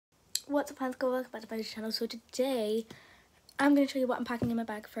what's up, plans? Welcome back to my channel. So today I'm going to show you what I'm packing in my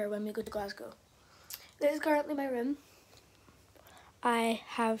bag for when we go to Glasgow. This is currently my room. I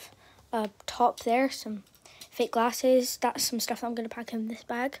have a top there, some fake glasses. That's some stuff that I'm going to pack in this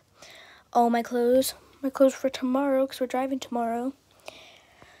bag. All my clothes for tomorrow because we're driving tomorrow.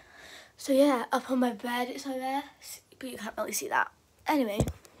 So yeah, up on my bed it's my mess, but you can't really see that. Anyway,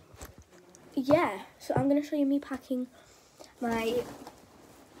 yeah, so I'm going to show you me packing my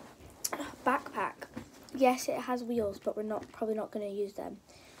backpack. Yes, it has wheels, but we're probably not going to use them.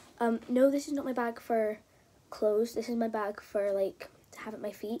 No, this is not my bag for clothes. This is my bag for like to have at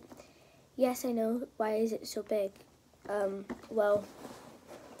my feet. Yes, I know. Why is it so big? Well,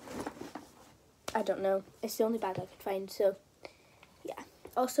 I don't know. It's the only bag I could find. So yeah.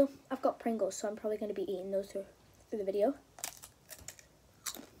 Also, I've got Pringles, so I'm probably going to be eating those through the video.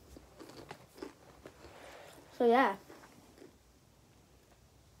 So yeah.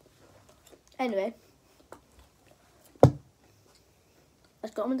 Anyway,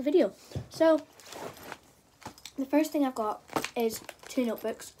 let's get on with the video. So, the first thing I've got is 2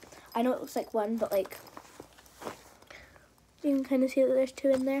 notebooks. I know it looks like one, but like, you can kind of see that there's 2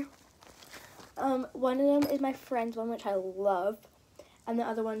 in there. One of them is my friend's one, which I love, and the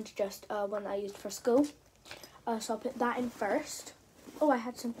other one's just one that I used for school. So I'll put that in first. Oh, I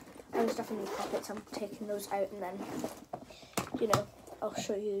had some other stuff in these pockets. I'm taking those out and then, you know, I'll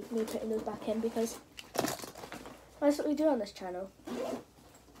show you me putting those back in because that's what we do on this channel.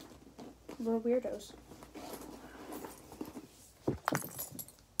 We're weirdos.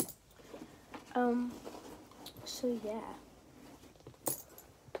 So yeah.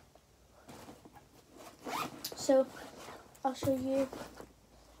 So I'll show you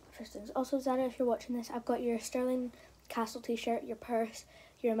first things. Also, Zara, if you're watching this, I've got your Stirling Castle t-shirt, your purse,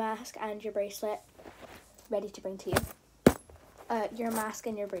 your mask and your bracelet ready to bring to you. Your mask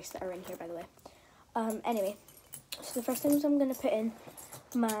and your bracelet are in here, by the way. Anyway, so the first things I'm going to put in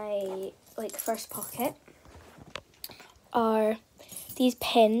my first pocket are these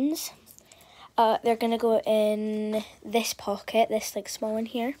pins. They're going to go in this pocket, this small one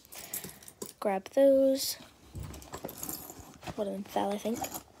here. Grab those. One of them fell, I think.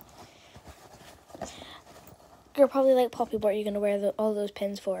 You're probably like, Poppy, what are you going to wear all those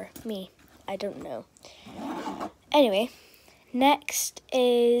pins for? Me, I don't know. Anyway, next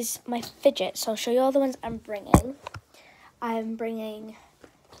is my fidgets. So I'll show you all the ones I'm bringing. I'm bringing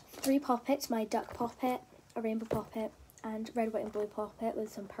 3 poppets, my duck poppet, a rainbow poppet, and red, white and blue poppet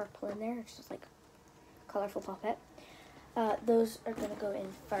with some purple in there. It's just like a colourful poppet. Those are going to go in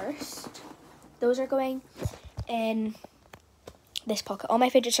first. Those are going in this pocket. All my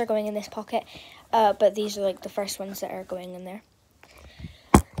fidgets are going in this pocket, but these are like the first ones that are going in there.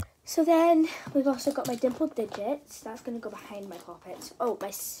 So then we've also got my dimpled digits. That's going to go behind my poppets. Oh,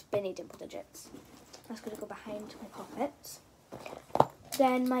 my spinny dimple digits. That's going to go behind my poppets.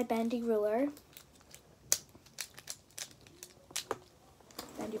 Then my bendy ruler.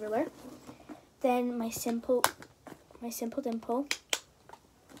 Bendy ruler. Then my simple dimple.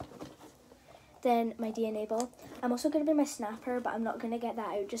 Then my DNA ball. I'm also going to bring my snapper, but I'm not going to get that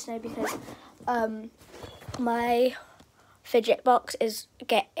out just now because my fidget box is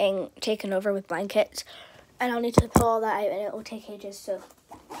getting taken over with blankets and I'll need to pull all that out and it will take ages. So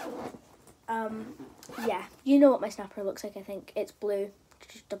yeah, you know what my snapper looks like. I think it's blue,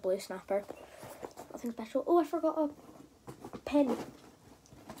 just a blue snapper, nothing special. Oh, I forgot a pin.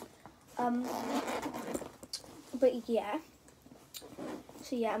 But yeah,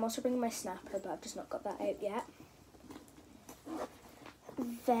 so yeah, I'm also bringing my snapper, but I've just not got that out yet.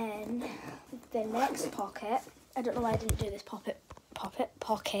 Then the next pocket, I don't know why I didn't do this pocket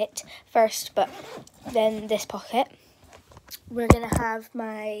first, but then this pocket, we're gonna have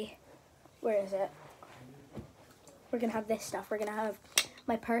my, where is it? We're gonna have this stuff. We're gonna have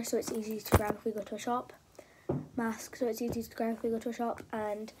my purse, so it's easy to grab if we go to a shop, mask, so it's easy to grab if we go to a shop,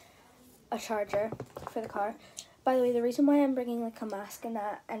 and a charger for the car. By the way, the reason why I'm bringing like a mask and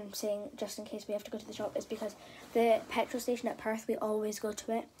that, and I'm saying just in case we have to go to the shop, is because the petrol station at Perth, we always go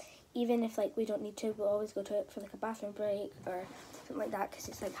to it. Even if like we don't need to, we'll always go to it for like a bathroom break or something like that because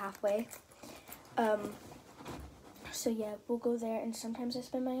it's like halfway. So yeah, we'll go there, and sometimes I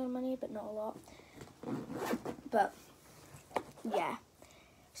spend my own money, but not a lot. But yeah,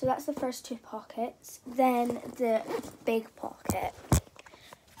 so that's the first 2 pockets. Then the big pocket,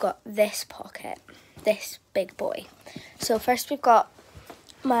 got this pocket, this big boy. So first we've got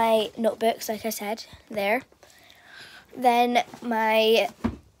my notebooks, like I said, there. Then my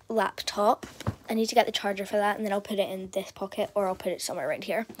laptop. I need to get the charger for that, and then I'll put it in this pocket, or I'll put it somewhere right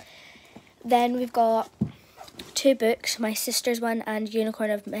here. Then we've got 2 books, my sister's one and Unicorn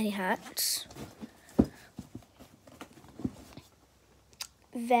of Many Hats.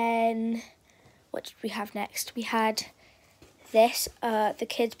 Then, what did we have next? We had this, the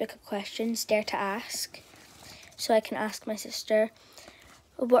kids' book of questions, Dare to Ask. So I can ask my sister,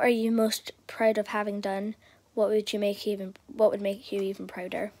 what are you most proud of having done? What would make you even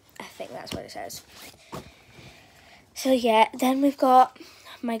prouder? I think that's what it says. So yeah, then we've got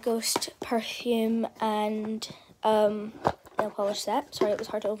my Ghost perfume and nail polish set. Sorry, it was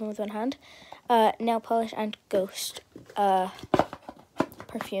hard to open with one hand. Nail polish and Ghost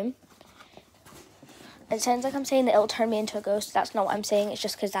perfume. It sounds like I'm saying that it'll turn me into a ghost. That's not what I'm saying. It's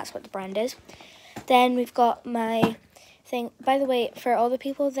just because that's what the brand is. Then we've got my thing. By the way, for all the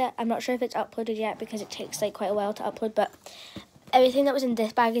people that, I'm not sure if it's uploaded yet because it takes like quite a while to upload, but everything that was in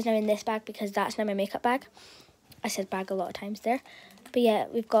this bag is now in this bag because that's now my makeup bag. I said bag a lot of times there. But yeah,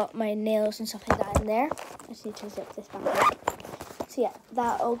 we've got my nails and stuff like that in there. I just need to zip this bag up. So yeah,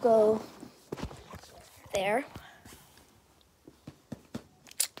 that'll go there.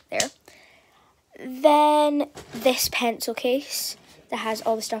 There. Then this pencil case that has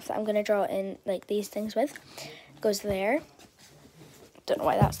all the stuff that I'm going to draw in like these things with goes there. Don't know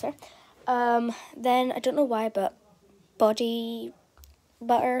why that's there. Then I don't know why, but body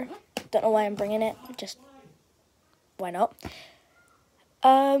butter. Don't know why I'm bringing it. Just why not?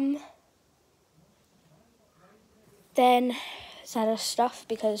 Then Sarah's stuff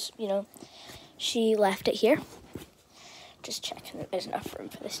because, you know, she left it here. Just checking that there's enough room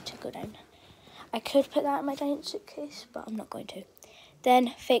for this to go down. I could put that in my giant suitcase, but I'm not going to.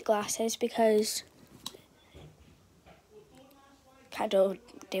 Then fake glasses because can't do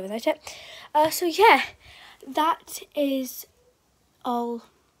without it. So yeah, that is all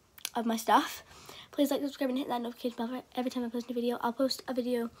of my stuff. Please like, subscribe, and hit that notification bell every time I post a video. I'll post a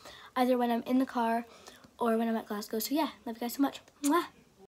video either when I'm in the car or when I'm at Glasgow. So yeah, love you guys so much. Mwah!